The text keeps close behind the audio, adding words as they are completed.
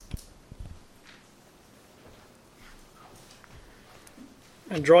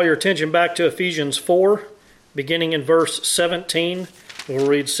And draw your attention back to Ephesians 4, beginning in verse 17. We'll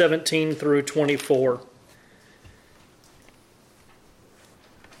read 17 through 24.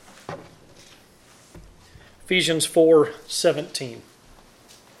 Ephesians 4:17.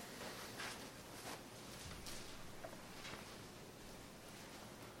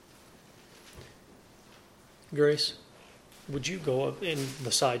 Grace, would you go up in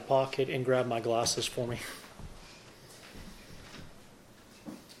the side pocket and grab my glasses for me?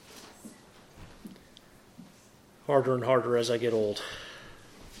 Harder and harder as I get old.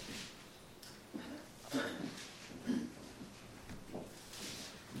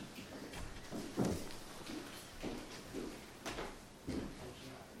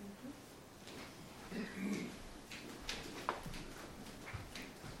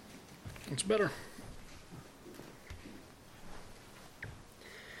 It's better.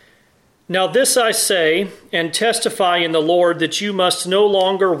 Now this I say and testify in the Lord, that you must no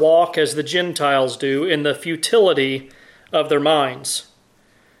longer walk as the Gentiles do in the futility of their minds.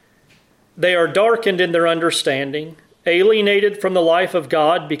 They are darkened in their understanding, alienated from the life of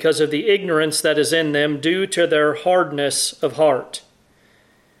God because of the ignorance that is in them due to their hardness of heart.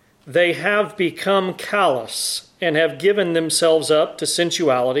 They have become callous and have given themselves up to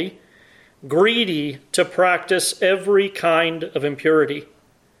sensuality, greedy to practice every kind of impurity.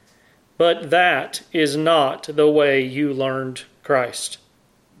 But that is not the way you learned Christ.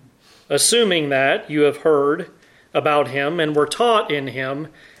 Assuming that you have heard about him and were taught in him,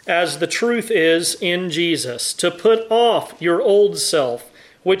 as the truth is in Jesus, to put off your old self,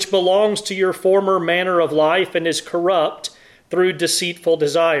 which belongs to your former manner of life and is corrupt through deceitful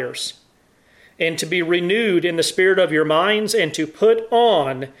desires, and to be renewed in the spirit of your minds, and to put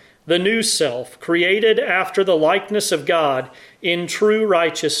on the new self, created after the likeness of God in true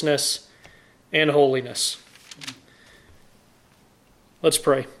righteousness and holiness. Let's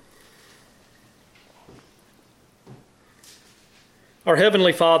pray. Our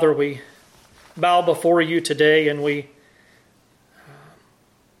Heavenly Father, we bow before you today and we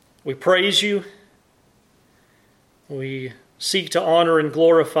praise you. We seek to honor and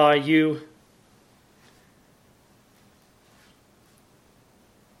glorify you.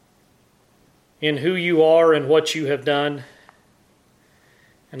 In who you are and what you have done.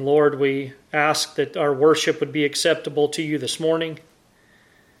 And Lord, we ask that our worship would be acceptable to you this morning.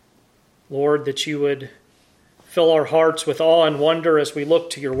 Lord, that you would fill our hearts with awe and wonder as we look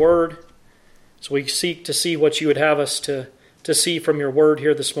to your word, as we seek to see what you would have us to see from your word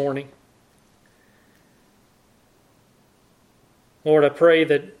here this morning. Lord, I pray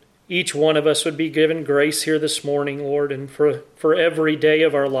that each one of us would be given grace here this morning, Lord, and for every day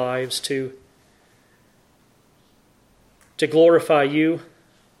of our lives to glorify you,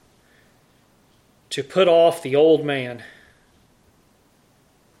 to put off the old man.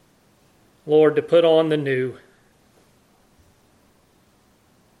 Lord, to put on the new.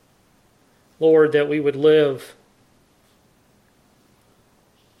 Lord, that we would live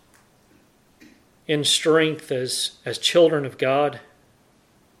in strength as children of God.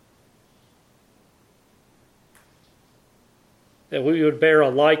 That we would bear a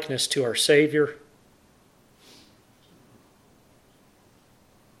likeness to our Savior.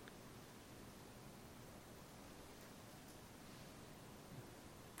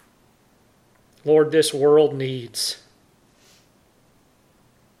 Lord, this world needs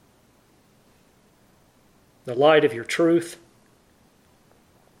the light of your truth.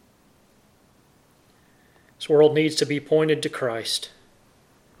 This world needs to be pointed to Christ.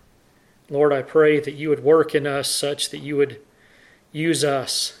 Lord, I pray that you would work in us such that you would use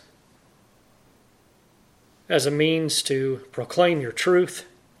us as a means to proclaim your truth,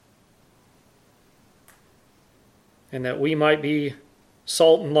 and that we might be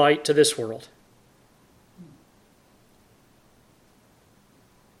salt and light to this world.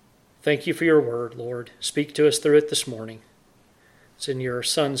 Thank you for your word, Lord. Speak to us through it this morning. It's in your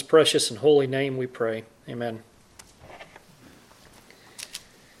Son's precious and holy name we pray. Amen.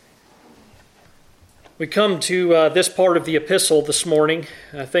 We come to this part of the epistle this morning.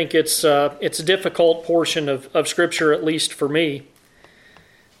 I think it's a difficult portion of Scripture, at least for me,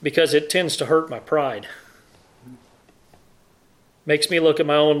 because it tends to hurt my pride. Makes me look at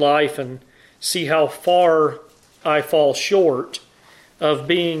my own life and see how far I fall short of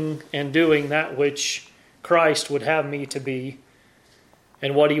being and doing that which Christ would have me to be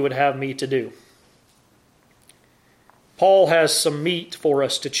and what he would have me to do. Paul has some meat for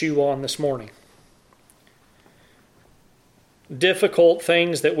us to chew on this morning. Difficult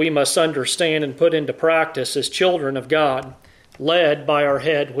things that we must understand and put into practice as children of God, led by our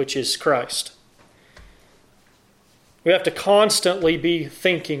head, which is Christ. We have to constantly be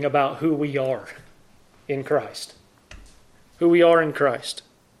thinking about who we are in Christ. Who we are in Christ.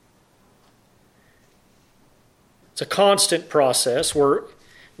 It's a constant process. We're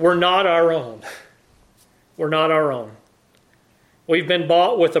not our own. We're not our own. We've been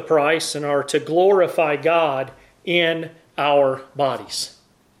bought with a price and are to glorify God in our bodies.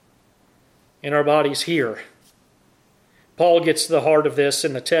 In our bodies here. Paul gets to the heart of this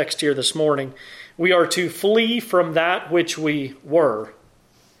in the text here this morning. We are to flee from that which we were.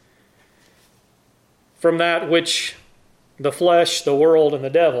 From that which the flesh, the world, and the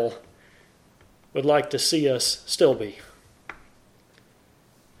devil would like to see us still be.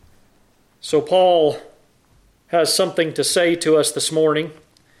 So Paul has something to say to us this morning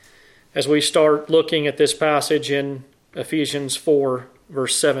as we start looking at this passage in Ephesians 4,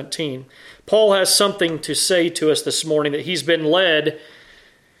 verse 17. Paul has something to say to us this morning that he's been led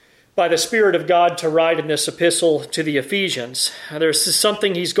by the Spirit of God to write in this epistle to the Ephesians. There's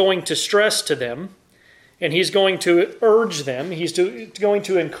something he's going to stress to them, and he's going to urge them, he's going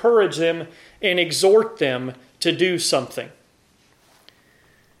to encourage them and exhort them to do something.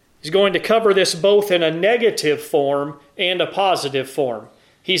 He's going to cover this both in a negative form and a positive form.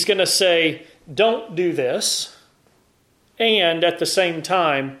 He's going to say, don't do this, and at the same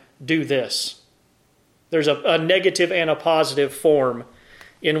time, do this. There's a negative and a positive form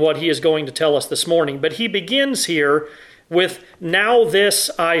in what he is going to tell us this morning. But he begins here with, now this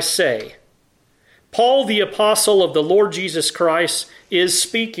I say. Paul, the apostle of the Lord Jesus Christ, is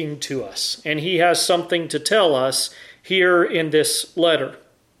speaking to us, and he has something to tell us here in this letter.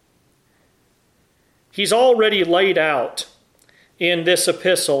 He's already laid out in this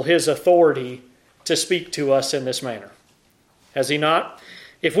epistle his authority to speak to us in this manner. Has he not?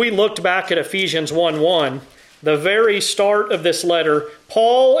 If we looked back at Ephesians 1:1, the very start of this letter,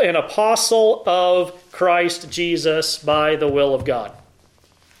 Paul, an apostle of Christ Jesus by the will of God,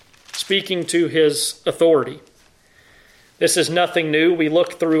 speaking to his authority. This is nothing new. We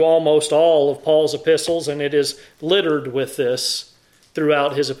look through almost all of Paul's epistles, and it is littered with this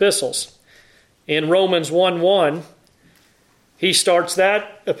throughout his epistles. In Romans 1:1, he starts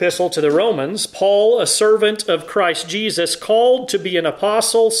that epistle to the Romans, Paul, a servant of Christ Jesus, called to be an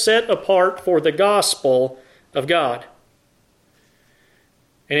apostle, set apart for the gospel of God.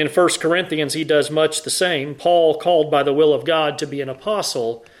 And in 1 Corinthians, he does much the same. Paul, called by the will of God to be an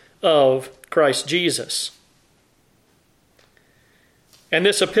apostle of Christ Jesus. And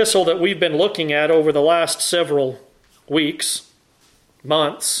this epistle that we've been looking at over the last several weeks,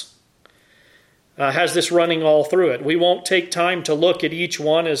 months, has this running all through it. We won't take time to look at each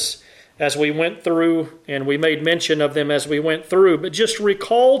one as we went through, and we made mention of them as we went through, but just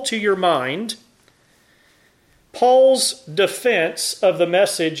recall to your mind Paul's defense of the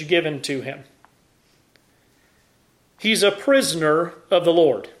message given to him. He's a prisoner of the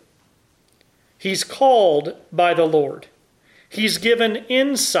Lord. He's called by the Lord. He's given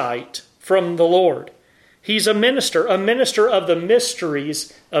insight from the Lord. He's a minister of the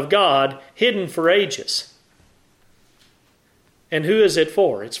mysteries of God hidden for ages. And who is it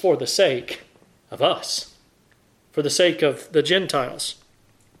for? It's for the sake of us, for the sake of the Gentiles.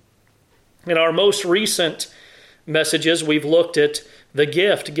 In our most recent messages, we've looked at the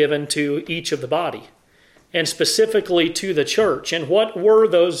gift given to each of the body, and specifically to the church. And what were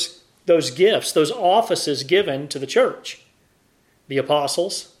those gifts, those offices given to the church? The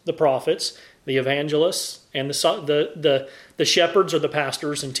apostles, the prophets, the evangelists, and the shepherds or the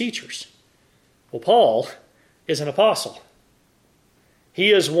pastors and teachers. Well, Paul is an apostle.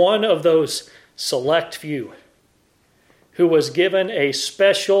 He is one of those select few who was given a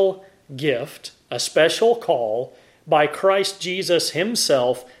special gift, a special call by Christ Jesus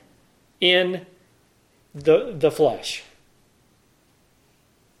himself in the flesh.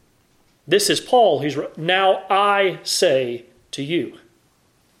 This is Paul who's, now I say to you.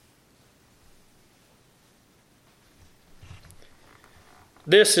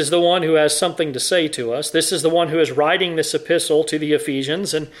 This is the one who has something to say to us. This is the one who is writing this epistle to the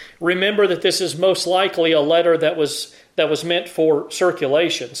Ephesians. And remember that this is most likely a letter that was meant for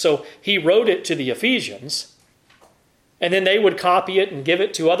circulation. So he wrote it to the Ephesians, and then they would copy it and give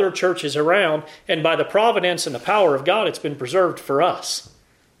it to other churches around. And by the providence and the power of God, it's been preserved for us.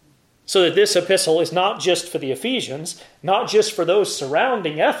 So that this epistle is not just for the Ephesians, not just for those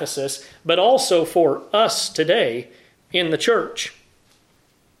surrounding Ephesus, but also for us today in the church.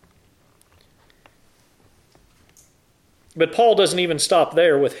 But Paul doesn't even stop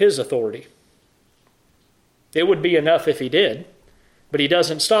there with his authority. It would be enough if he did, but he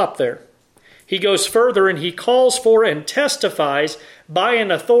doesn't stop there. He goes further and he calls for and testifies by an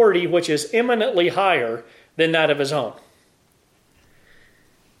authority which is eminently higher than that of his own.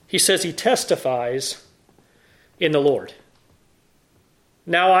 He says he testifies in the Lord.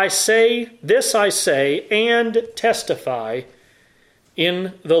 Now I say, and testify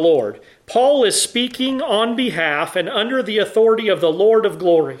in the Lord. Paul is speaking on behalf and under the authority of the Lord of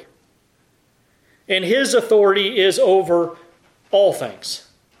glory. And his authority is over all things,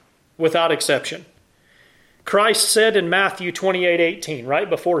 without exception. Christ said in Matthew 28:18, right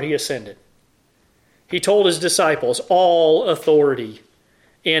before he ascended, he told his disciples, all authority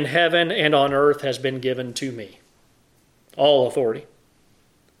in heaven and on earth has been given to me. All authority.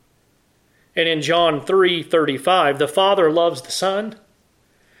 And in John 3:35, the Father loves the Son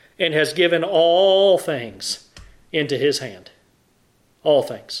and has given all things into his hand. All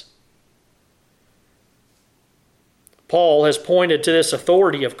things. Paul has pointed to this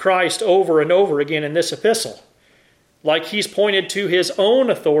authority of Christ over and over again in this epistle. Like he's pointed to his own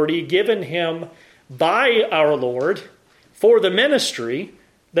authority given him by our Lord for the ministry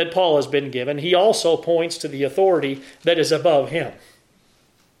that Paul has been given, he also points to the authority that is above him,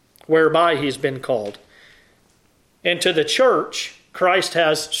 whereby he's been called. And to the church, Christ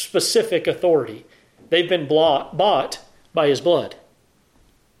has specific authority. They've been bought by his blood.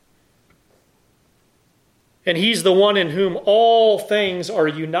 And he's the one in whom all things are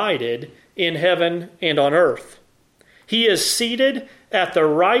united in heaven and on earth. He is seated at the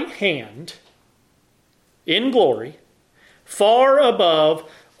right hand in glory, far above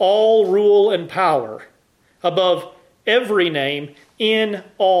all rule and power, above every name in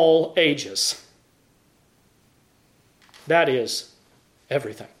all ages. That is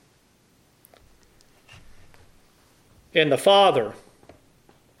everything. And the Father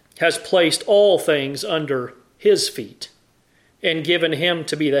has placed all things under his feet and given him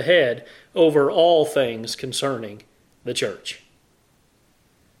to be the head over all things concerning the church.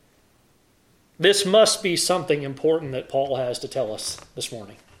 This must be something important that Paul has to tell us this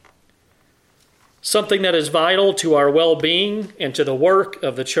morning. Something that is vital to our well-being and to the work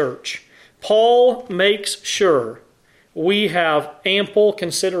of the church. Paul makes sure we have ample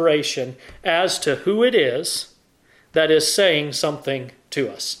consideration as to who it is that is saying something to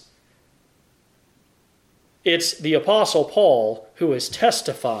us. It's the Apostle Paul who is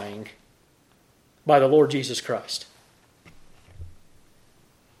testifying by the Lord Jesus Christ.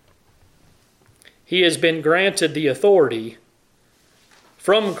 He has been granted the authority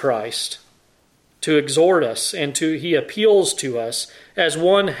from Christ to exhort us, and he appeals to us as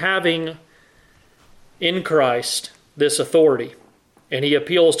one having in Christ this authority. And he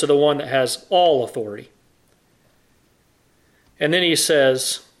appeals to the one that has all authority. And then he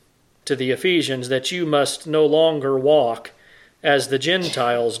says to the Ephesians that you must no longer walk as the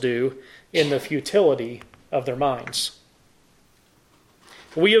Gentiles do in the futility of their minds.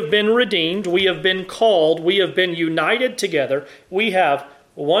 We have been redeemed, we have been called, we have been united together. We have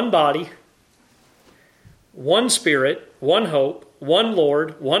one body, one Spirit, one hope, one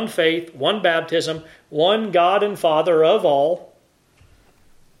Lord, one faith, one baptism, one God and Father of all,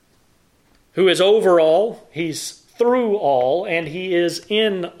 who is over all, he's through all, and he is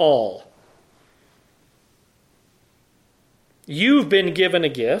in all. You've been given a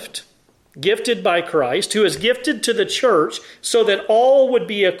gift, gifted by Christ, who is gifted to the church so that all would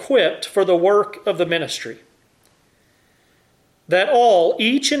be equipped for the work of the ministry. That all,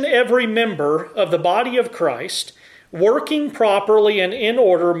 each and every member of the body of Christ, working properly and in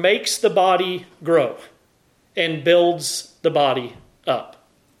order, makes the body grow and builds the body up.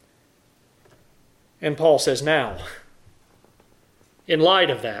 And Paul says, now, in light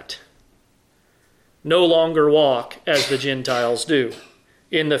of that, no longer walk as the Gentiles do,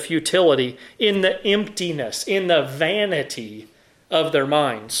 in the futility, in the emptiness, in the vanity of their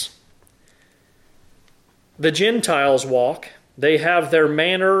minds. The Gentiles walk, they have their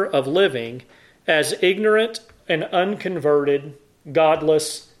manner of living as ignorant and unconverted,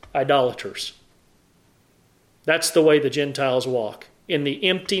 godless idolaters. That's the way the Gentiles walk, in the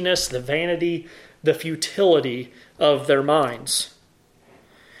emptiness, the vanity, the futility of their minds.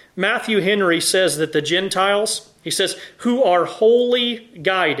 Matthew Henry says that the Gentiles, he says, who are wholly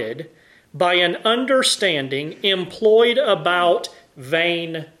guided by an understanding employed about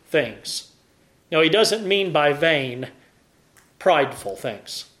vain things. Now, he doesn't mean by vain, prideful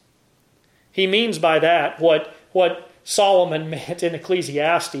things. He means by that what Solomon meant in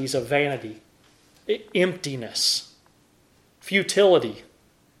Ecclesiastes of vanity, emptiness, futility,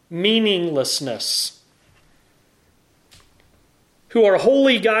 meaninglessness. Who are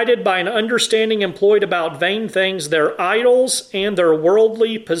wholly guided by an understanding employed about vain things, their idols and their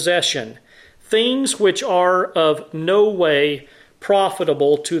worldly possession, things which are of no way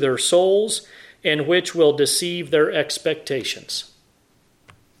profitable to their souls, and which will deceive their expectations.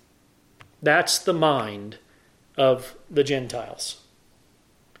 That's the mind of the Gentiles.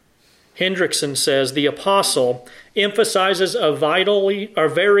 Hendrickson says the apostle emphasizes a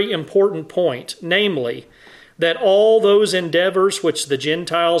very important point, namely, that all those endeavors which the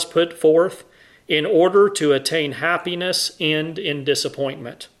Gentiles put forth in order to attain happiness end in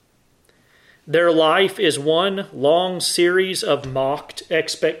disappointment. Their life is one long series of mocked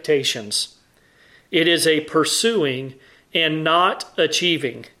expectations. It is a pursuing and not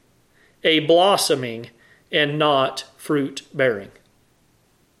achieving, a blossoming and not fruit bearing.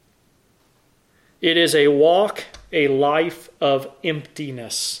 It is a walk, a life of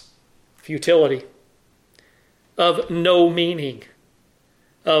emptiness, futility, of no meaning,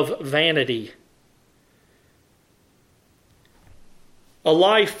 of vanity. A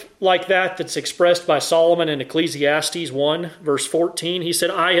life like that's expressed by Solomon in Ecclesiastes 1, verse 14. He said,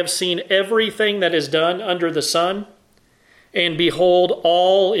 I have seen everything that is done under the sun, and behold,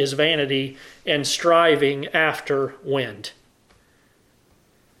 all is vanity and striving after wind.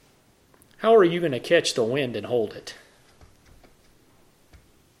 How are you going to catch the wind and hold it?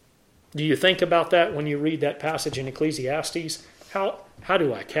 Do you think about that when you read that passage in Ecclesiastes? How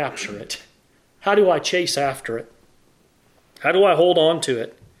do I capture it? How do I chase after it? How do I hold on to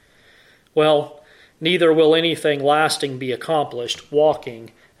it? Well, neither will anything lasting be accomplished walking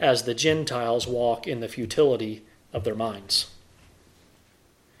as the Gentiles walk in the futility of their minds.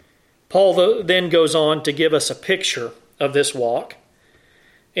 Paul then goes on to give us a picture of this walk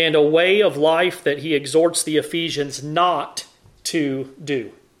and a way of life that he exhorts the Ephesians not to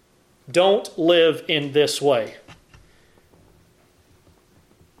do. Don't live in this way.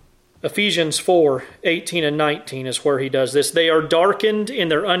 Ephesians 4, 18 and 19 is where he does this. They are darkened in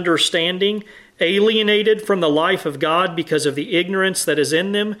their understanding, alienated from the life of God because of the ignorance that is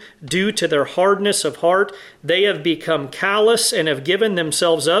in them, due to their hardness of heart. They have become callous and have given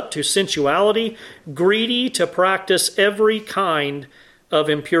themselves up to sensuality, greedy to practice every kind of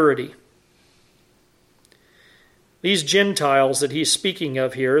impurity. These Gentiles that he's speaking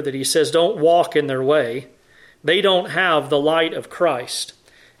of here, that he says don't walk in their way, they don't have the light of Christ.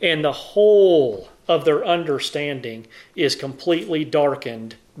 And the whole of their understanding is completely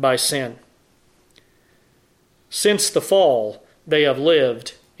darkened by sin. Since the fall, they have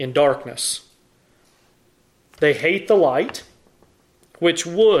lived in darkness. They hate the light, which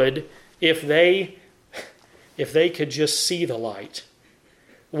would, if they could just see the light,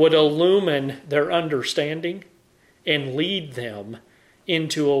 would illumine their understanding and lead them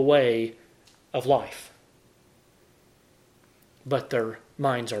into a way of life. But their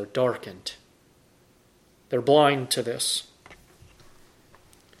minds are darkened. They're blind to this.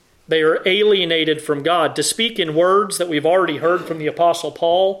 They are alienated from God. To speak in words that we've already heard from the Apostle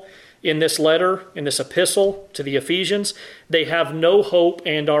Paul in this letter, in this epistle to the Ephesians, they have no hope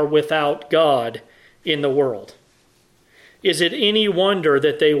and are without God in the world. Is it any wonder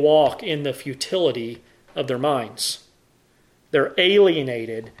that they walk in the futility of their minds? They're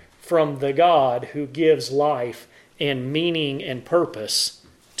alienated from the God who gives life and meaning and purpose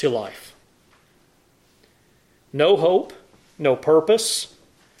to life. No hope, no purpose,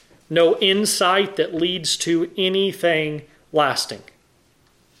 no insight that leads to anything lasting.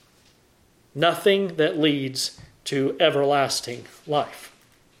 Nothing that leads to everlasting life.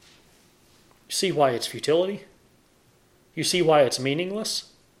 You see why it's futility? You see why it's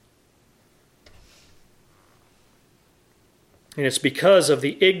meaningless? And it's because of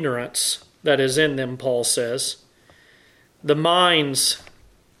the ignorance that is in them, Paul says. The minds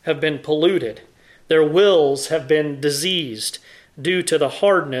have been polluted. Their wills have been diseased due to the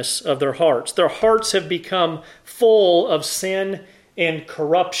hardness of their hearts. Their hearts have become full of sin and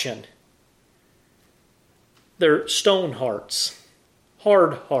corruption. They're stone hearts,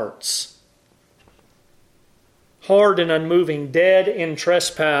 hard hearts. Hard and unmoving, dead in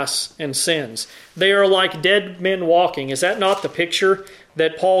trespass and sins. They are like dead men walking. Is that not the picture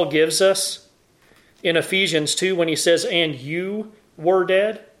that Paul gives us in Ephesians 2 when he says, and you were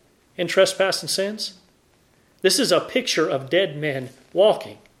dead in trespass and sins? This is a picture of dead men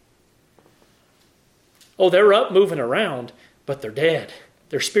walking. Oh, they're up moving around, but they're dead.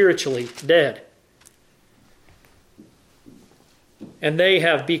 They're spiritually dead. And they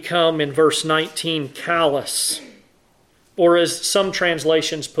have become, in verse 19, callous. Or as some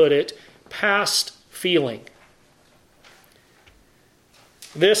translations put it, past feeling.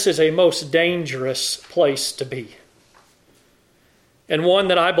 This is a most dangerous place to be. And one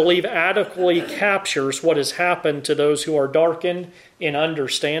that I believe adequately captures what has happened to those who are darkened in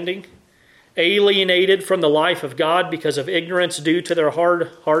understanding, alienated from the life of God because of ignorance due to their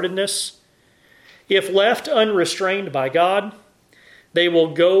hard-heartedness, If left unrestrained by God, they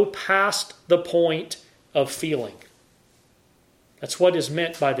will go past the point of feeling. That's what is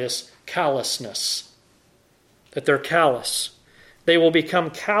meant by this callousness, that they're callous. They will become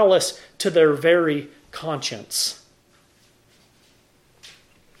callous to their very conscience.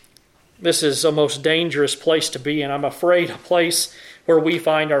 This is a most dangerous place to be, and I'm afraid a place where we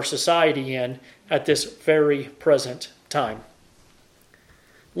find our society in at this very present time.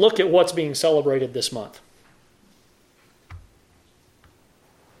 Look at what's being celebrated this month.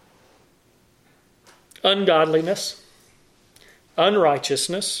 Ungodliness,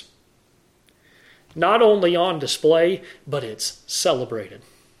 unrighteousness, not only on display, but it's celebrated.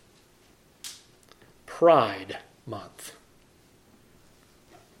 Pride Month.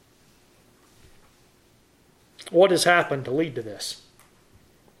 What has happened to lead to this?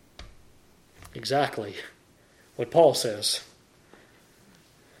 Exactly what Paul says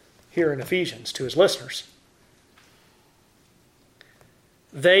here in Ephesians to his listeners.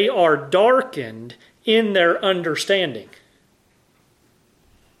 They are darkened in their understanding,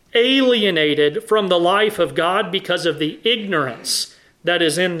 alienated from the life of God because of the ignorance that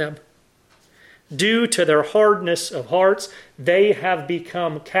is in them. Due to their hardness of hearts, they have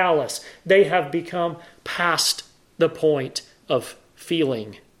become callous. They have become past the point of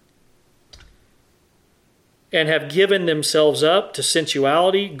feeling, and have given themselves up to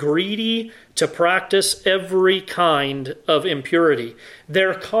sensuality, greedy to practice every kind of impurity.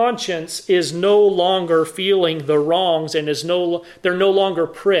 Their conscience is no longer feeling the wrongs, and they're no longer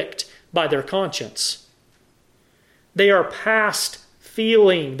pricked by their conscience. They are past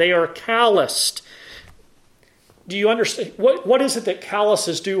feeling. They are calloused. Do you understand? What is it that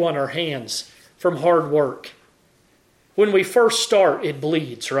calluses do on our hands from hard work? When we first start, it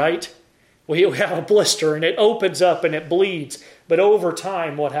bleeds, right? We have a blister and it opens up and it bleeds. But over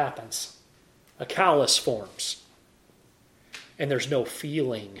time, what happens? A callus forms. And there's no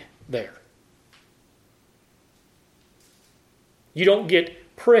feeling there. You don't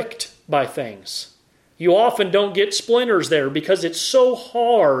get pricked by things. You often don't get splinters there because it's so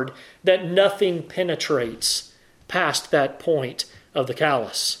hard that nothing penetrates past that point of the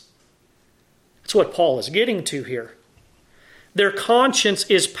callus. That's what Paul is getting to here. Their conscience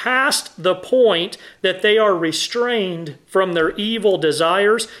is past the point that they are restrained from their evil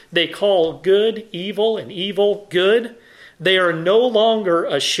desires. They call good evil and evil good. They are no longer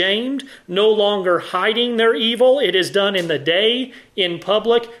ashamed, no longer hiding their evil. It is done in the day, in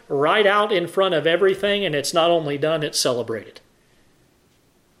public, right out in front of everything, and it's not only done, it's celebrated.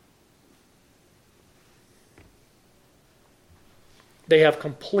 They have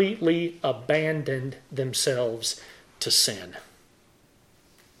completely abandoned themselves to sin.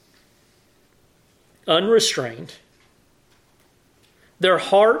 Unrestrained. Their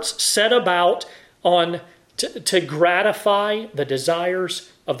hearts set about to gratify the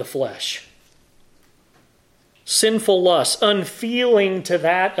desires of the flesh. Sinful lust, unfeeling to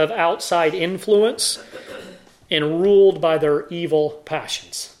that of outside influence, and ruled by their evil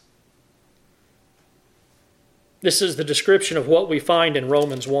passions. This is the description of what we find in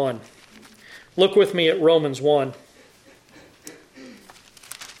Romans 1. Look with me at Romans 1.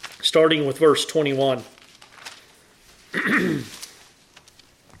 Starting with verse 21.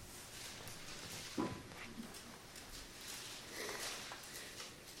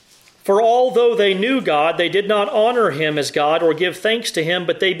 For although they knew God, they did not honor him as God or give thanks to him,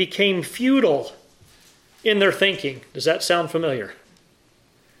 but they became futile in their thinking. Does that sound familiar?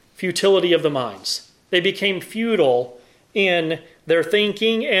 Futility of the minds. They became futile in their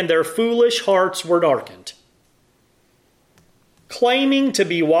thinking, and their foolish hearts were darkened. Claiming to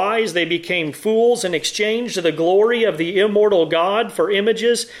be wise, they became fools and exchanged the glory of the immortal God for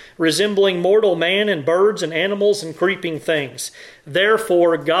images resembling mortal man and birds and animals and creeping things.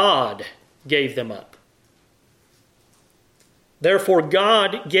 Therefore, God gave them up. Therefore,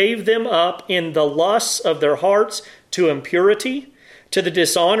 God gave them up in the lusts of their hearts to impurity, to the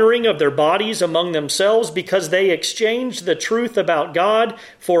dishonoring of their bodies among themselves, because they exchanged the truth about God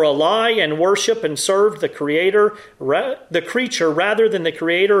for a lie and worship and served the creature rather than the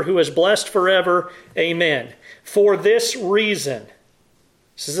Creator, who is blessed forever. Amen. For this reason,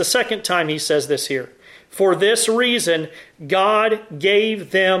 this is the second time he says this here. For this reason, God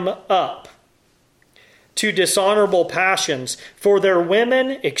gave them up to dishonorable passions. For their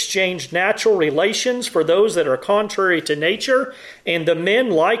women exchanged natural relations for those that are contrary to nature, and the men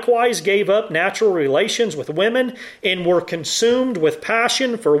likewise gave up natural relations with women and were consumed with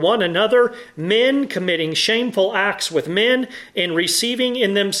passion for one another, men committing shameful acts with men and receiving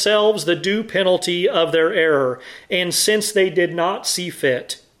in themselves the due penalty of their error. And since they did not see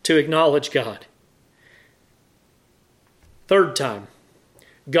fit to acknowledge God, Third time,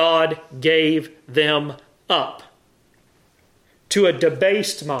 God gave them up to a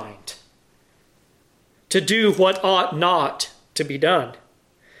debased mind, to do what ought not to be done.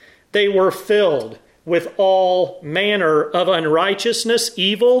 They were filled with all manner of unrighteousness,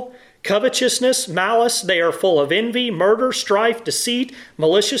 evil, covetousness, malice. They are full of envy, murder, strife, deceit,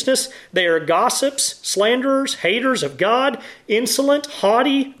 maliciousness. They are gossips, slanderers, haters of God, insolent,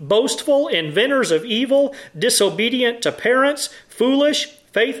 haughty, boastful, inventors of evil, disobedient to parents, foolish,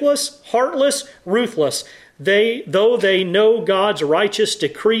 faithless, heartless, ruthless. Though they know God's righteous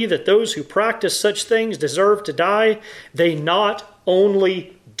decree that those who practice such things deserve to die, they not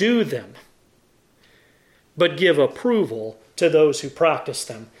only do them, but give approval to those who practice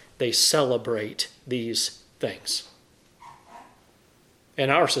them. They celebrate these things. And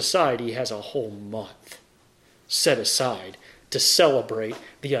our society has a whole month set aside to celebrate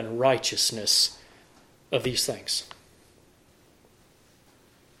the unrighteousness of these things.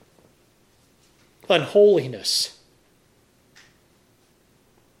 Unholiness,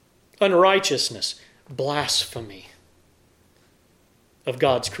 unrighteousness, blasphemy of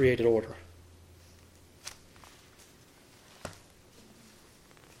God's created order.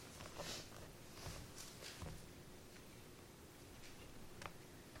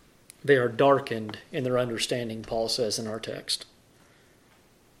 They are darkened in their understanding, Paul says in our text.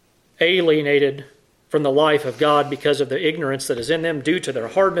 Alienated from the life of God because of the ignorance that is in them due to their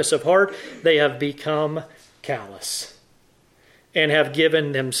hardness of heart, they have become callous and have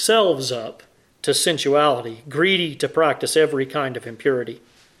given themselves up to sensuality, greedy to practice every kind of impurity.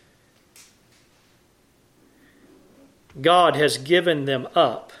 God has given them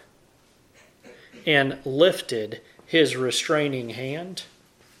up and lifted his restraining hand,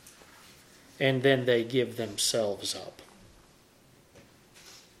 and then they give themselves up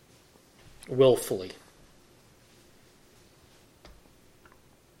willfully.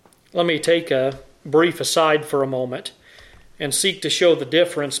 Let me take a brief aside for a moment and seek to show the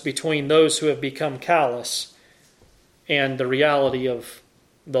difference between those who have become callous and the reality of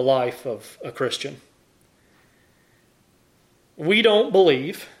the life of a Christian. We don't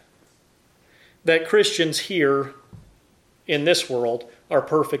believe that Christians here in this world are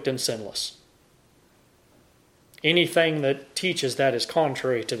perfect and sinless. Anything that teaches that is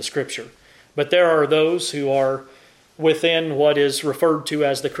contrary to the Scripture. But there are those who are within what is referred to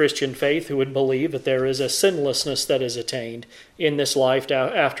as the Christian faith who would believe that there is a sinlessness that is attained in this life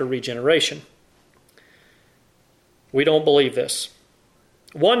after regeneration. We don't believe this.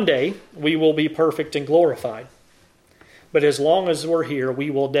 One day we will be perfect and glorified. But as long as we're here, we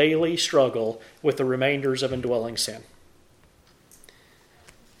will daily struggle with the remainders of indwelling sin.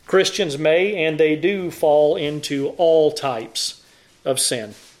 Christians may, and they do, fall into all types of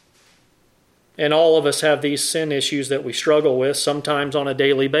sin. And all of us have these sin issues that we struggle with, sometimes on a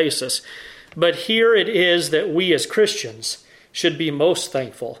daily basis. But here it is that we as Christians should be most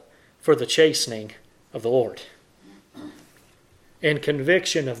thankful for the chastening of the Lord and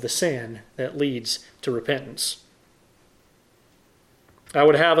conviction of the sin that leads to repentance. I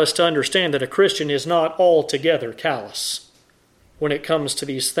would have us to understand that a Christian is not altogether callous when it comes to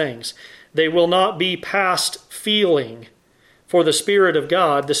these things. They will not be past feeling, for the Spirit of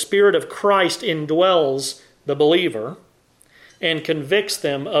God, the Spirit of Christ indwells the believer and convicts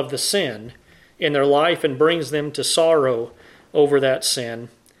them of the sin in their life and brings them to sorrow over that sin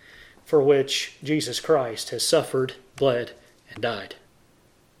for which Jesus Christ has suffered, bled, and died.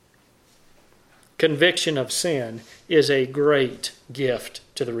 Conviction of sin is a great gift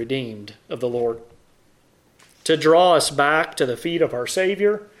to the redeemed of the Lord, to draw us back to the feet of our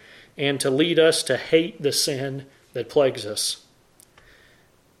Savior and to lead us to hate the sin that plagues us.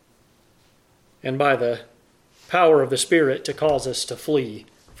 And by the power of the Spirit to cause us to flee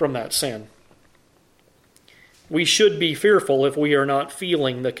from that sin. We should be fearful if we are not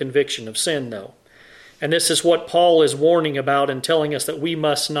feeling the conviction of sin, though. And this is what Paul is warning about and telling us, that we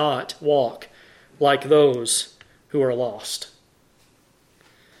must not walk like those who are lost.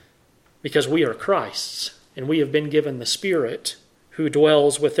 Because we are Christ's, and we have been given the Spirit who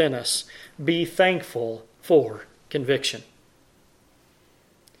dwells within us. Be thankful for conviction.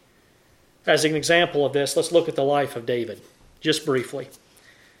 As an example of this, let's look at the life of David, just briefly.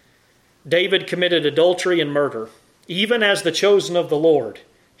 David committed adultery and murder. Even as the chosen of the Lord,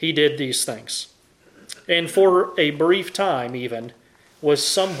 he did these things. And for a brief time even, was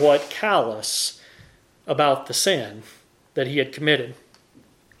somewhat callous about the sin that he had committed.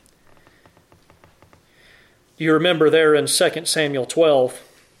 Do you remember there in 2 Samuel 12,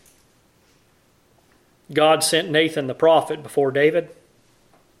 God sent Nathan the prophet before David?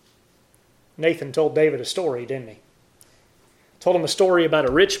 Nathan told David a story, didn't he? Told him a story about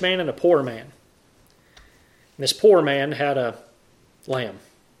a rich man and a poor man. And this poor man had a lamb.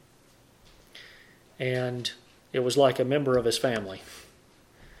 And it was like a member of his family.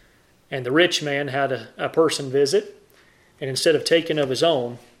 And the rich man had a person visit, and instead of taking of his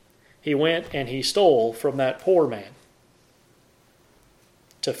own, he went and he stole from that poor man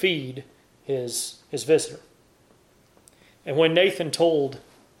to feed his visitor. And when Nathan told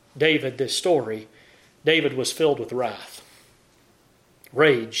David this story, David was filled with wrath,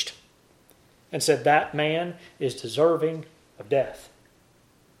 raged, and said, that man is deserving of death.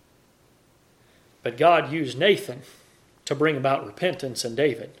 But God used Nathan to bring about repentance in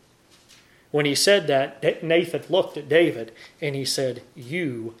David. When he said that, Nathan looked at David and he said,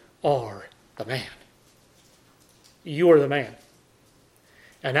 you are the man. You are the man.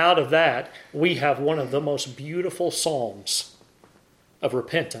 And out of that, we have one of the most beautiful psalms of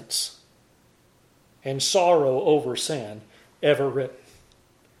repentance and sorrow over sin ever written,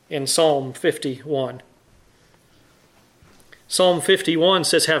 in Psalm 51. Psalm 51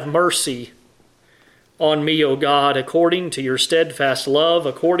 says, have mercy on me, O God, according to your steadfast love,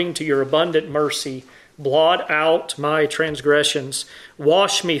 according to your abundant mercy. Blot out my transgressions.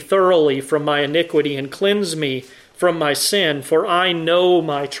 Wash me thoroughly from my iniquity and cleanse me from my sin, for I know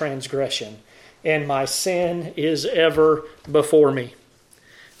my transgression, and my sin is ever before me.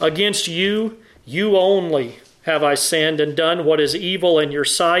 Against you, you only have I sinned and done what is evil in your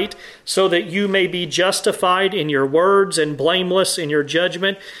sight, so that you may be justified in your words and blameless in your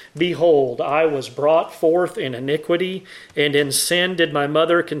judgment. Behold, I was brought forth in iniquity, and in sin did my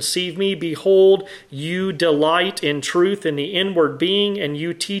mother conceive me. Behold, you delight in truth in the inward being, and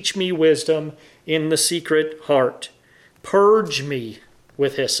you teach me wisdom in the secret heart. Purge me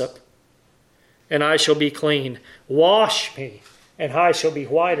with hyssop, and I shall be clean. Wash me, and I shall be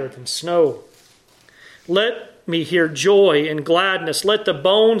whiter than snow. Let me hear joy and gladness. Let the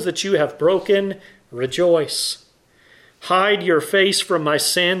bones that you have broken rejoice. Hide your face from my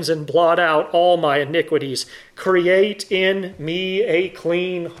sins and blot out all my iniquities. Create in me a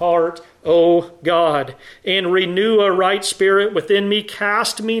clean heart, O God, and renew a right spirit within me.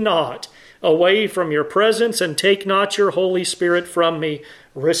 Cast me not away from your presence, and take not your Holy Spirit from me.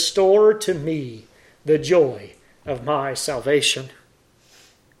 Restore to me the joy of my salvation,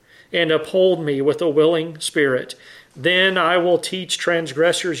 and uphold me with a willing spirit. Then I will teach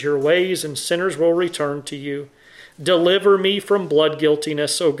transgressors your ways, and sinners will return to you. Deliver me from blood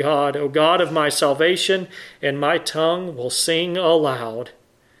guiltiness, O God of my salvation, and my tongue will sing aloud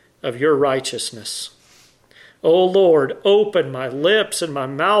of your righteousness. O Lord, open my lips, and my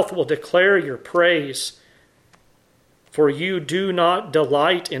mouth will declare your praise. For you do not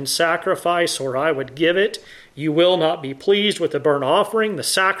delight in sacrifice, or I would give it. You will not be pleased with the burnt offering. The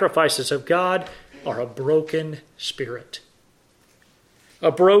sacrifices of God are a broken spirit.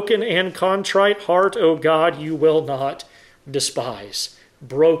 A broken and contrite heart, O God, you will not despise.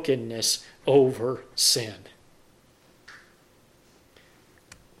 Brokenness over sin.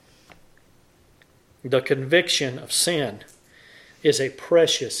 The conviction of sin is a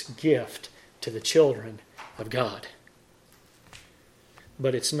precious gift to the children of God.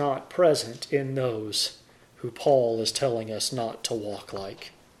 But it's not present in those who Paul is telling us not to walk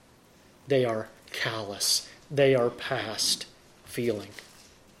like. They are callous. They are past feeling.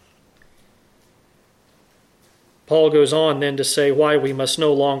 Paul goes on then to say why we must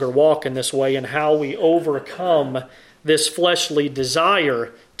no longer walk in this way and how we overcome this fleshly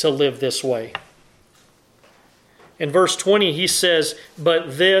desire to live this way. In verse 20 he says,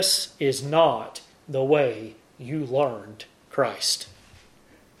 but this is not the way you learned Christ.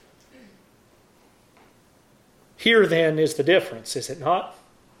 Here then is the difference, is it not?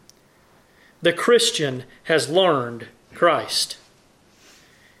 The Christian has learned Christ.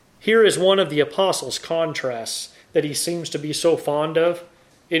 Here is one of the apostles' contrasts that he seems to be so fond of.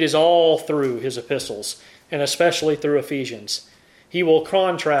 It is all through his epistles, and especially through Ephesians. He will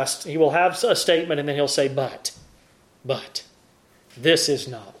contrast, he will have a statement, and then he'll say, but, this is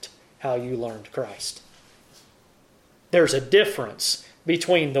not how you learned Christ. There's a difference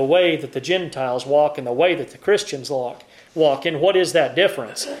between the way that the Gentiles walk and the way that the Christians walk. And what is that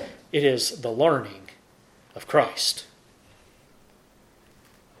difference? It is the learning of Christ.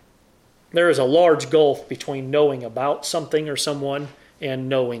 There is a large gulf between knowing about something or someone and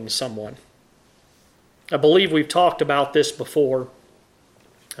knowing someone. I believe we've talked about this before,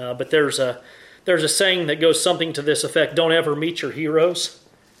 but there's a saying that goes something to this effect: don't ever meet your heroes.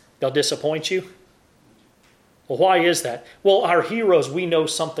 They'll disappoint you. Well, why is that? Well, our heroes we know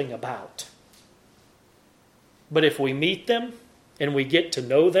something about. But if we meet them and we get to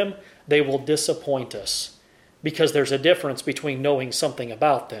know them, they will disappoint us because there's a difference between knowing something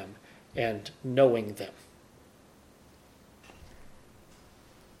about them and knowing them.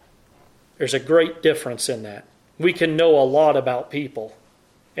 There's a great difference in that. We can know a lot about people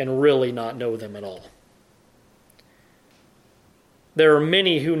and really not know them at all. There are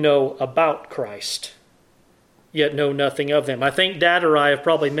many who know about Christ, yet know nothing of them. I think Dad or I have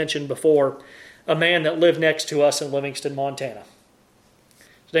probably mentioned before a man that lived next to us in Livingston, Montana.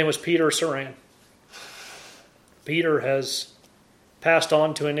 His name was Peter Saran. Peter has passed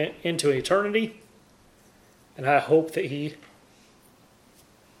on into eternity, and I hope that he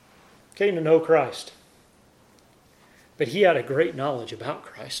came to know Christ. But he had a great knowledge about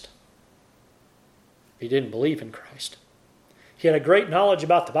Christ. He didn't believe in Christ. He had a great knowledge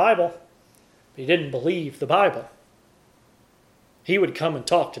about the Bible, but he didn't believe the Bible. He would come and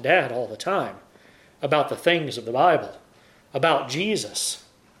talk to Dad all the time about the things of the Bible, about Jesus,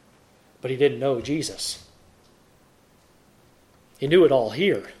 but he didn't know Jesus. He knew it all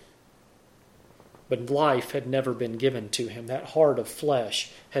here, but life had never been given to him. That heart of flesh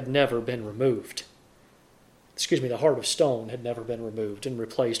had never been removed. The heart of stone had never been removed and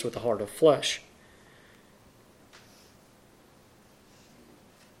replaced with the heart of flesh.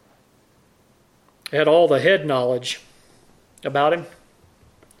 Had all the head knowledge about him,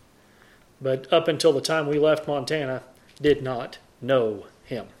 but up until the time we left Montana, did not know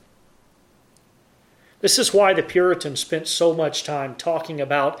him. This is why the Puritans spent so much time talking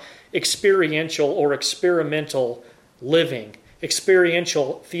about experiential or experimental living,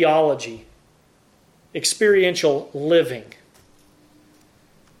 experiential theology, experiential living.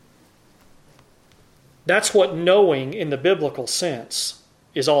 That's what knowing in the biblical sense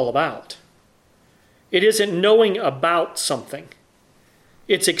is all about. It isn't knowing about something.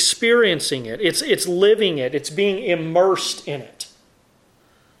 It's experiencing it. It's living it. It's being immersed in it.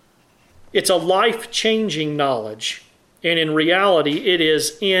 It's a life-changing knowledge. And in reality, it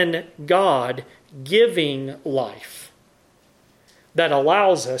is in God giving life that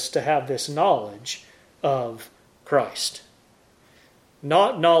allows us to have this knowledge of Christ.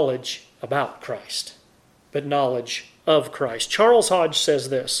 Not knowledge about Christ, but knowledge of Christ. Charles Hodge says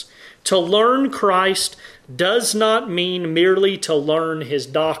this: to learn Christ does not mean merely to learn his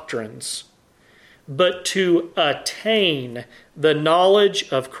doctrines, but to attain the knowledge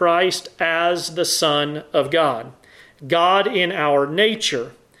of Christ as the Son of God, God in our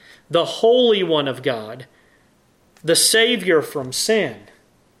nature, the Holy One of God, the Savior from sin,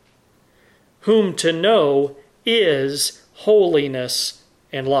 whom to know is holiness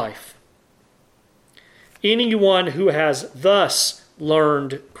and life. Anyone who has thus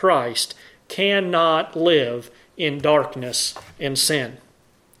learned Christ cannot live in darkness and sin.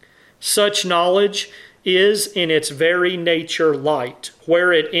 Such knowledge is in its very nature light.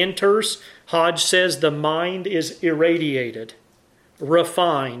 Where it enters, Hodge says the mind is irradiated,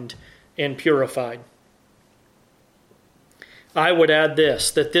 refined, and purified. I would add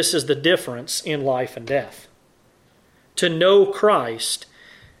this, that this is the difference in life and death. To know Christ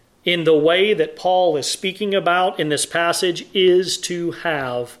in the way that Paul is speaking about in this passage is to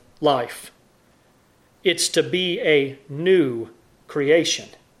have life. It's to be a new creation.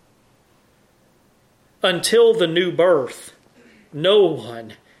 Until the new birth, no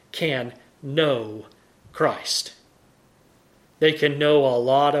one can know Christ. They can know a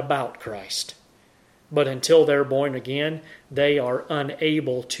lot about Christ, but until they're born again, they are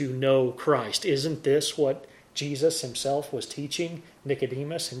unable to know Christ. Isn't this what Jesus himself was teaching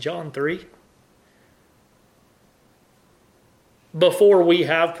Nicodemus in John 3? Before we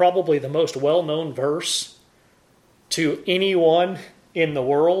have probably the most well-known verse to anyone in the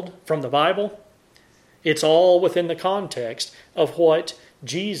world from the Bible, it's all within the context of what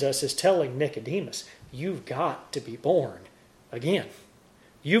Jesus is telling Nicodemus. You've got to be born again.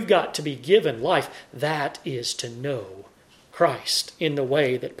 You've got to be given life. That is to know Christ in the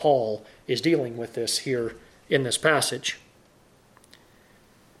way that Paul is dealing with this here in this passage.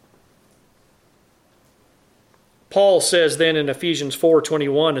 Paul says then in Ephesians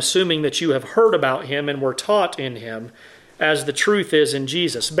 4:21, assuming that you have heard about him and were taught in him, as the truth is in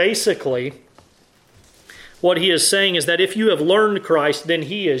Jesus. Basically, what he is saying is that if you have learned Christ, then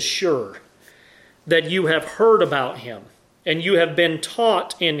he is sure that you have heard about him and you have been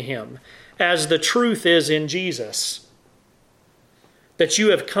taught in him, as the truth is in Jesus. That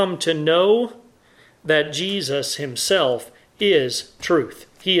you have come to know that Jesus himself is truth.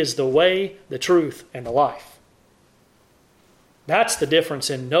 He is the way, the truth, and the life. That's the difference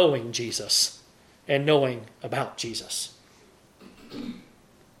in knowing Jesus and knowing about Jesus.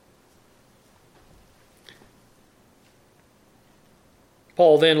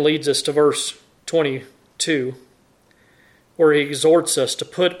 Paul then leads us to verse 22 2, where he exhorts us to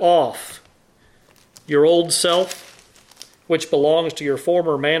put off your old self, which belongs to your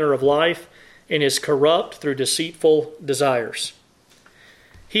former manner of life and is corrupt through deceitful desires.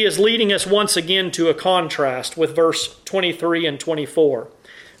 He is leading us once again to a contrast with verse 23 and 24,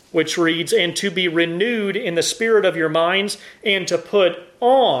 which reads, "And to be renewed in the spirit of your minds, and to put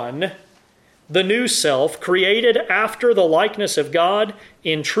on the new self, created after the likeness of God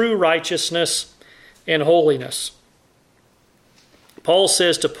in true righteousness and holiness." Paul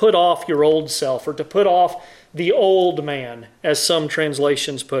says to put off your old self, or to put off the old man, as some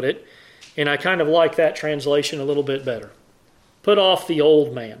translations put it. And I kind of like that translation a little bit better. Put off the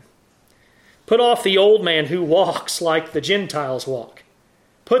old man. Put off the old man who walks like the Gentiles walk.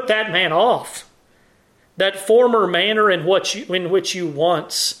 Put that man off. That former manner in which you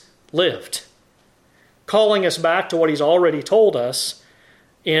once lived. Calling us back to what he's already told us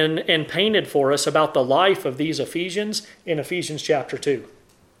and painted for us about the life of these Ephesians in Ephesians chapter 2.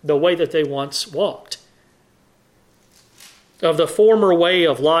 The way that they once walked. Of the former way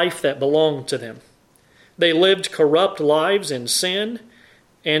of life that belonged to them. They lived corrupt lives in sin,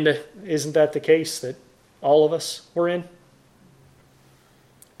 and isn't that the case that all of us were in?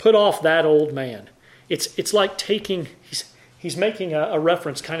 Put off that old man. It's like taking, he's making a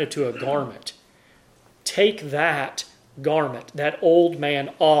reference kind of to a garment. Take that garment, that old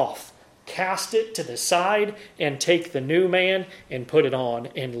man off. Cast it to the side and take the new man and put it on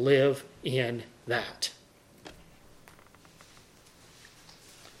and live in that.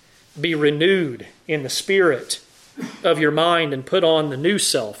 Be renewed in the spirit of your mind and put on the new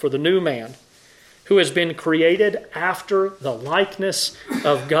self, or the new man, who has been created after the likeness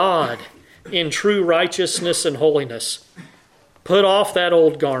of God in true righteousness and holiness. Put off that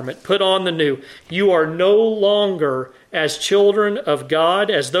old garment, put on the new. You are no longer, as children of God,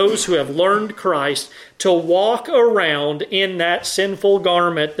 as those who have learned Christ, to walk around in that sinful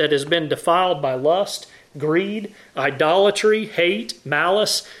garment that has been defiled by lust, greed, idolatry, hate,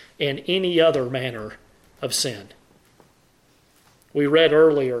 malice, and any other manner of sin. We read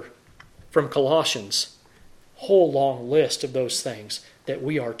earlier from Colossians, a whole long list of those things that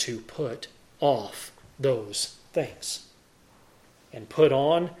we are to put off those things and put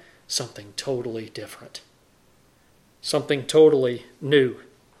on something totally different, something totally new.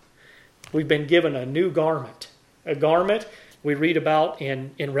 We've been given a new garment, a garment we read about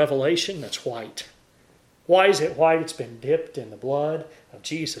in Revelation that's white. Why is it white? It's been dipped in the blood of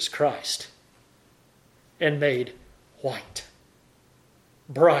Jesus Christ and made white,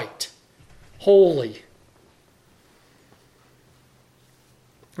 bright, holy.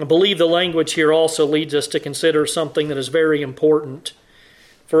 I believe the language here also leads us to consider something that is very important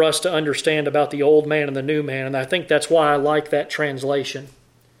for us to understand about the old man and the new man, and I think that's why I like that translation.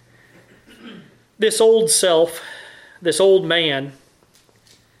 This old self, this old man,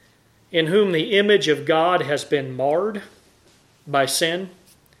 in whom the image of God has been marred by sin,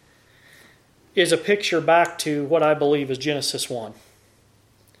 is a picture back to what I believe is Genesis 1.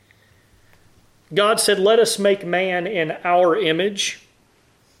 God said, "Let us make man in our image,"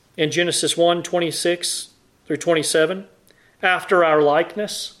 in Genesis 1, 26 through 27, after our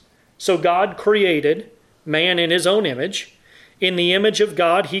likeness. So God created man in his own image. In the image of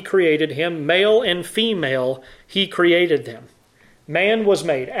God he created him. Male and female he created them. Man was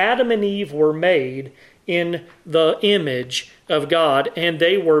made. Adam and Eve were made in the image of God, and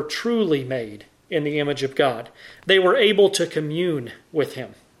they were truly made in the image of God. They were able to commune with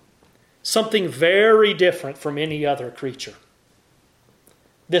him. Something very different from any other creature.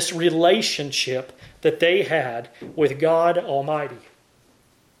 This relationship that they had with God Almighty,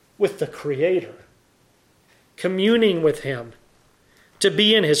 with the Creator, communing with him, to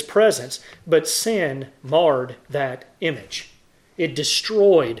be in his presence, but sin marred that image. It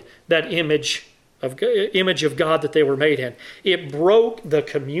destroyed that image of God that they were made in. It broke the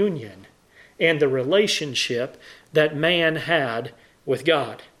communion and the relationship that man had with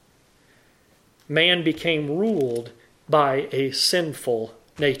God. Man became ruled by a sinful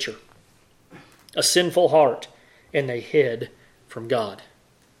nature, a sinful heart, and they hid from God.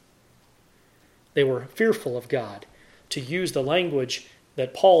 They were fearful of God. To use the language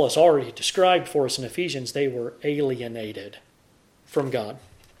that Paul has already described for us in Ephesians, they were alienated from God.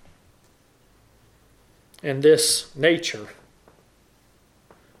 And this nature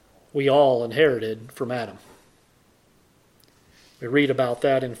we all inherited from Adam. We read about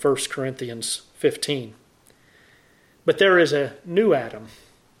that in 1 Corinthians 15. But there is a new Adam,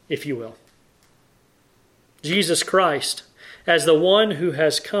 if you will. Jesus Christ, as the one who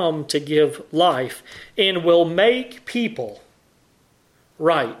has come to give life and will make people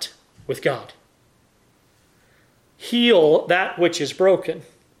right with God. heal that which is broken,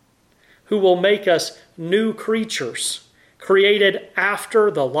 who will make us new creatures, created after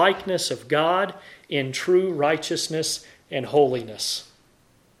the likeness of God in true righteousness and holiness.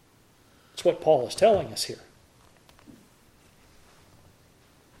 That's what Paul is telling us here.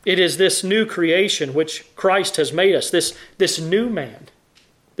 It is this new creation which Christ has made us, this new man,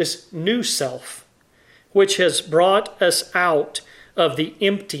 this new self, which has brought us out of the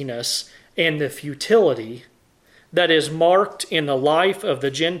emptiness and the futility that is marked in the life of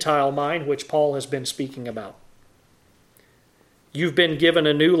the Gentile mind, which Paul has been speaking about. You've been given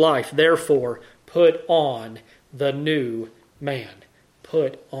a new life, therefore put on the new man.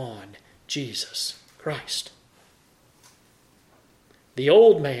 Put on Jesus Christ. The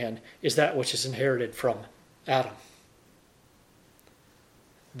old man is that which is inherited from Adam.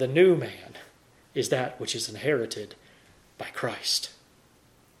 The new man is that which is inherited by Christ.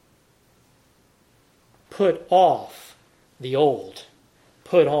 Put off the old.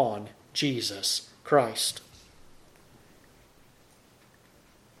 Put on Jesus Christ.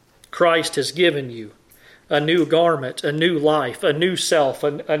 Christ has given you a new garment, a new life, a new self,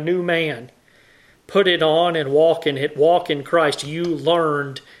 a new man. Put it on and walk in it. Walk in Christ. You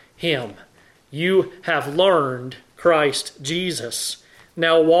learned Him. You have learned Christ Jesus.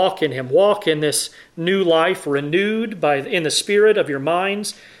 Now walk in Him. Walk in this new life, renewed in the spirit of your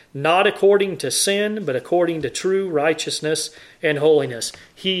minds, not according to sin, but according to true righteousness and holiness.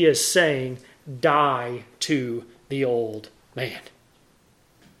 He is saying, die to the old man.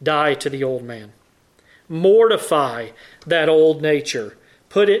 Die to the old man. Mortify that old nature.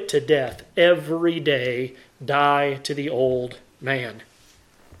 Put it to death every day. Die to the old man.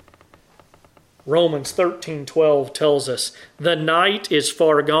 Romans 13:12 tells us, the night is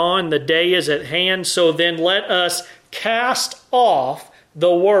far gone, the day is at hand, so then let us cast off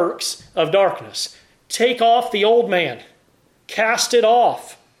the works of darkness. Take off the old man. Cast it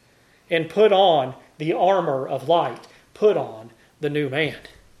off. And put on the armor of light. Put on the new man.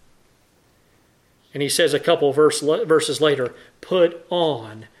 And he says a couple verses later, put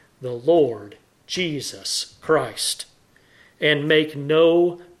on the Lord Jesus Christ, and make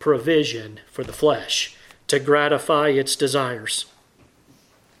no provision for the flesh to gratify its desires.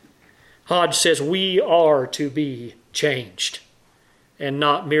 Hodge says we are to be changed, and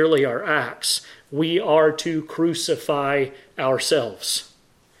not merely our acts. We are to crucify ourselves.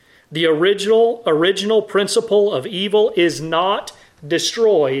 The original principle of evil is not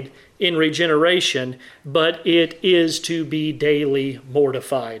destroyed in regeneration, but it is to be daily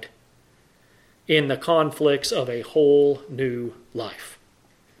mortified in the conflicts of a whole new life.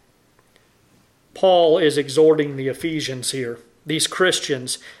 Paul is exhorting the Ephesians here, these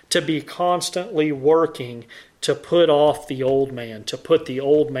Christians, to be constantly working to put off the old man, to put the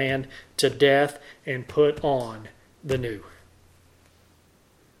old man to death and put on the new.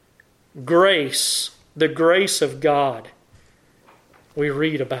 Grace, the grace of God. We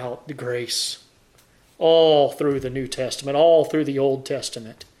read about the grace all through the New Testament, all through the Old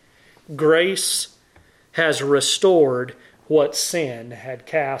Testament. Grace has restored what sin had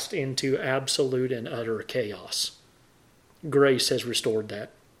cast into absolute and utter chaos. Grace has restored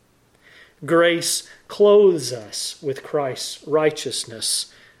that. Grace clothes us with Christ's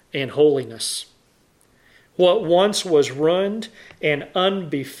righteousness and holiness. What once was ruined and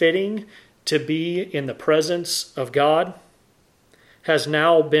unbefitting to be in the presence of God has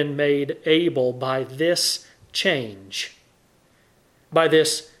now been made able by this change, by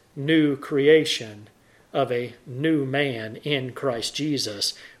this new creation of a new man in Christ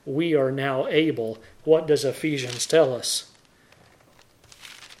Jesus. We are now able, what does Ephesians tell us?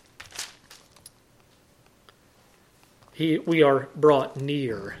 We are brought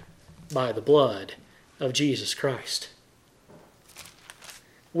near by the blood of Jesus Christ.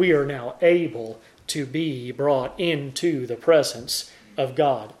 We are now able to be brought into the presence of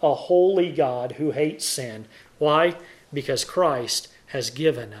God, a holy God who hates sin. Why? Because Christ has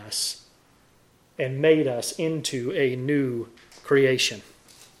given us and made us into a new creation.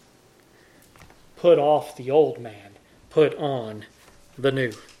 Put off the old man, put on the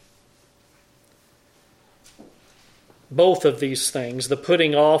new. Both of these things, the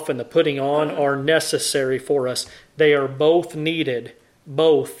putting off and the putting on, are necessary for us. They are both needed.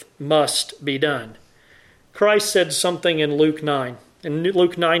 Both must be done. Christ said something in Luke 9. In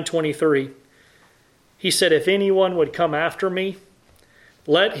Luke 9:23, He said, if anyone would come after me,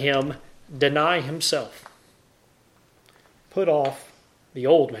 let him deny himself. Put off the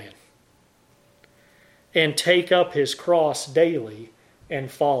old man. And take up his cross daily and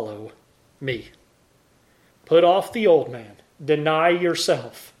follow me. Put off the old man. Deny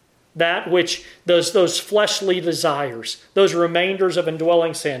yourself. That which, those fleshly desires, those remainders of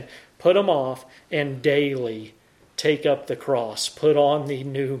indwelling sin, put them off and daily take up the cross, put on the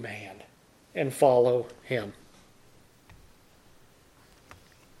new man, and follow him.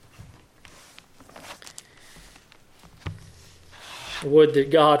 Would that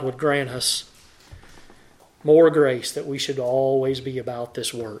God would grant us more grace, that we should always be about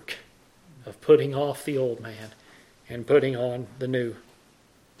this work of putting off the old man and putting on the new.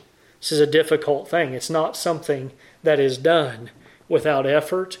 This is a difficult thing. It's not something that is done without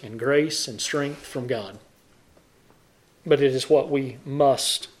effort and grace and strength from God. But it is what we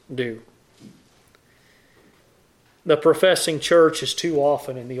must do. The professing church is too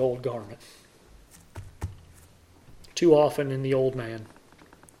often in the old garment. Too often in the old man.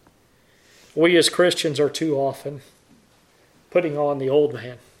 We as Christians are too often putting on the old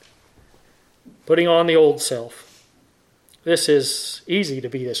man. Putting on the old self. This is easy to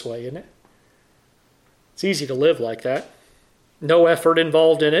be this way, isn't it? It's easy to live like that. No effort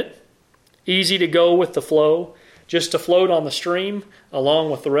involved in it. Easy to go with the flow. Just to float on the stream along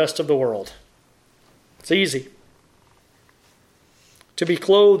with the rest of the world. It's easy. To be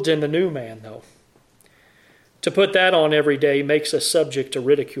clothed in the new man, though. To put that on every day makes us subject to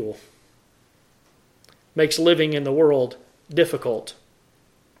ridicule. Makes living in the world difficult.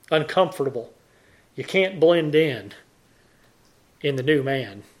 Uncomfortable. You can't blend in the new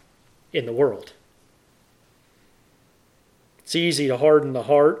man in the world. It's easy to harden the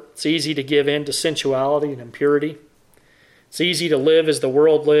heart. It's easy to give in to sensuality and impurity. It's easy to live as the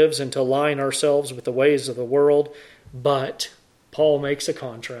world lives and to align ourselves with the ways of the world. But Paul makes a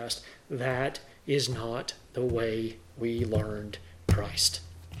contrast. That is not the way we learned Christ.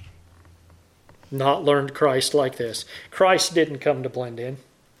 Not learned Christ like this. Christ didn't come to blend in.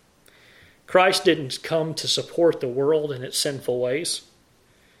 Christ didn't come to support the world in its sinful ways.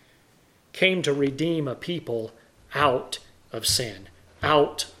 Came to redeem a people out of sin,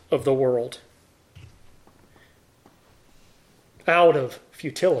 out of the world, out of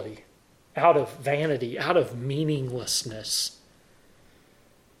futility, out of vanity, out of meaninglessness.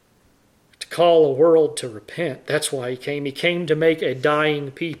 To call a world to repent. That's why he came. He came to make a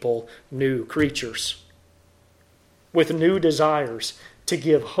dying people new creatures with new desires, to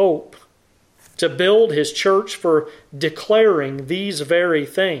give hope, to build his church for declaring these very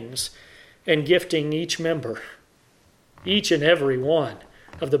things and gifting each member, each and every one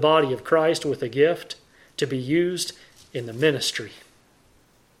of the body of Christ with a gift to be used in the ministry.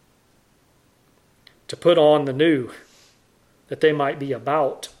 To put on the new, that they might be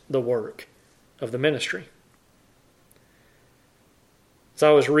about the work of the ministry. As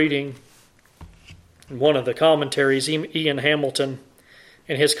I was reading in one of the commentaries, Ian Hamilton,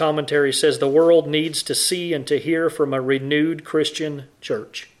 in his commentary says, the world needs to see and to hear from a renewed Christian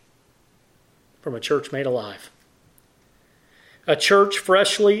church. From a church made alive. A church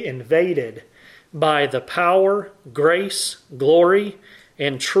freshly invaded by the power, grace, glory,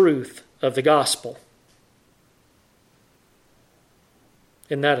 and truth of the gospel.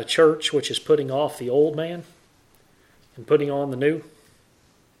 Isn't that a church which is putting off the old man and putting on the new?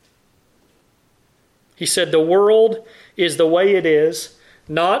 He said the world is the way it is,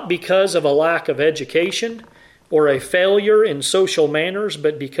 not because of a lack of education or a failure in social manners,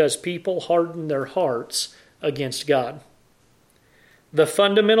 but because people harden their hearts against God. The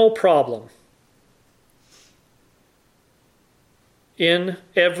fundamental problem in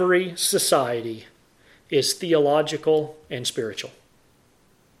every society is theological and spiritual.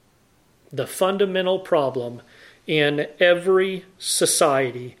 The fundamental problem in every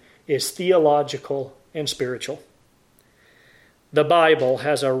society is theological and spiritual. The Bible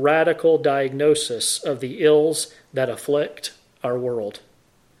has a radical diagnosis of the ills that afflict our world.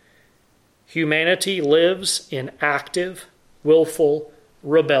 Humanity lives in active, willful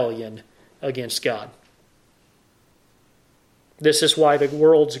rebellion against God. This is why the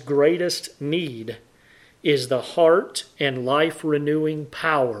world's greatest need is the heart and life-renewing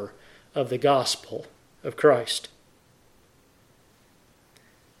power of the gospel of Christ.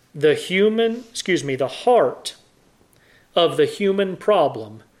 The heart of the human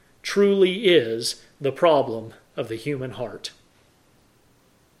problem truly is the problem of the human heart.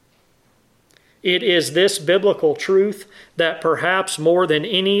 It is this biblical truth that perhaps more than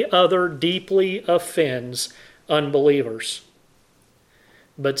any other deeply offends unbelievers.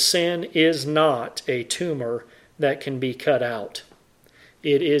 But sin is not a tumor that can be cut out.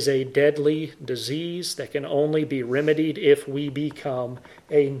 It is a deadly disease that can only be remedied if we become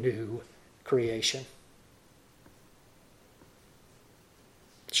a new creation.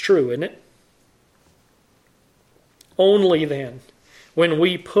 It's true, isn't it? Only then when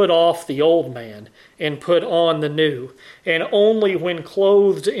we put off the old man and put on the new. And only when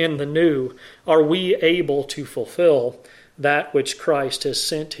clothed in the new are we able to fulfill that which Christ has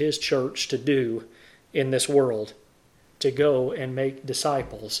sent his church to do in this world, to go and make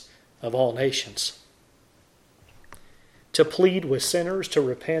disciples of all nations. To plead with sinners to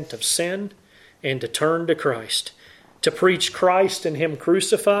repent of sin and to turn to Christ. To preach Christ and him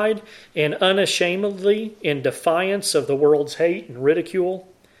crucified and unashamedly in defiance of the world's hate and ridicule.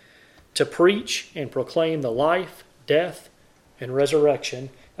 To preach and proclaim the life, death, and resurrection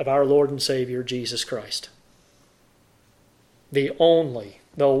of our Lord and Savior Jesus Christ. The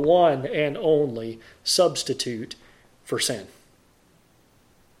one and only substitute for sin.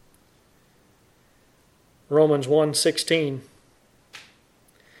 Romans 1:16,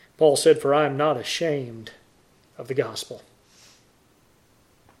 Paul said, "For I am not ashamed of the gospel."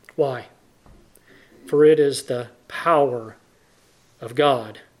 Why? For it is the power of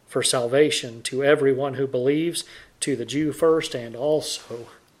God for salvation to everyone who believes, to the Jew first and also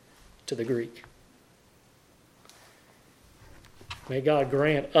to the Greek. May God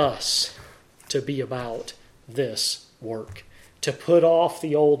grant us to be about this work, to put off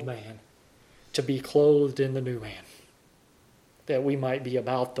the old man, to be clothed in the new man, that we might be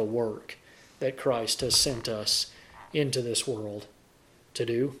about the work that Christ has sent us into this world to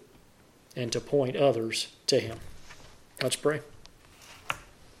do and to point others to him. Let's pray.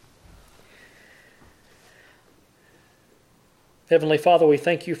 Heavenly Father, we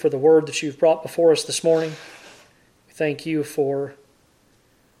thank you for the word that you've brought before us this morning. We thank you for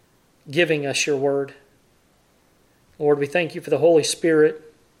giving us your word. Lord, we thank you for the Holy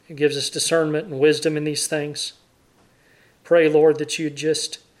Spirit who gives us discernment and wisdom in these things. Pray, Lord, that you'd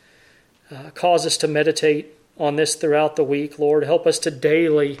just cause us to meditate on this throughout the week. Lord, help us to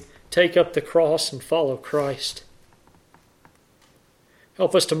daily take up the cross and follow Christ.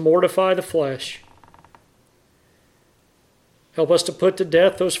 Help us to mortify the flesh. Help us to put to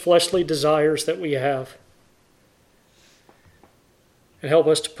death those fleshly desires that we have. And help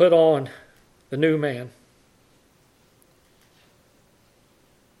us to put on the new man.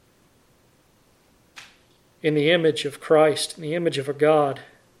 In the image of Christ, in the image of a God,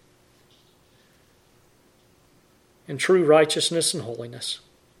 in true righteousness and holiness.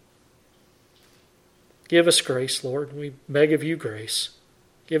 Give us grace, Lord. We beg of you grace.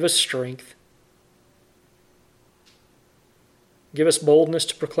 Give us strength. Give us boldness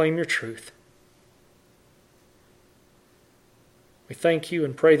to proclaim your truth. We thank you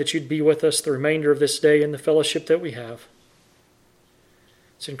and pray that you'd be with us the remainder of this day in the fellowship that we have.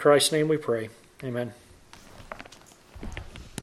 It's in Christ's name we pray. Amen.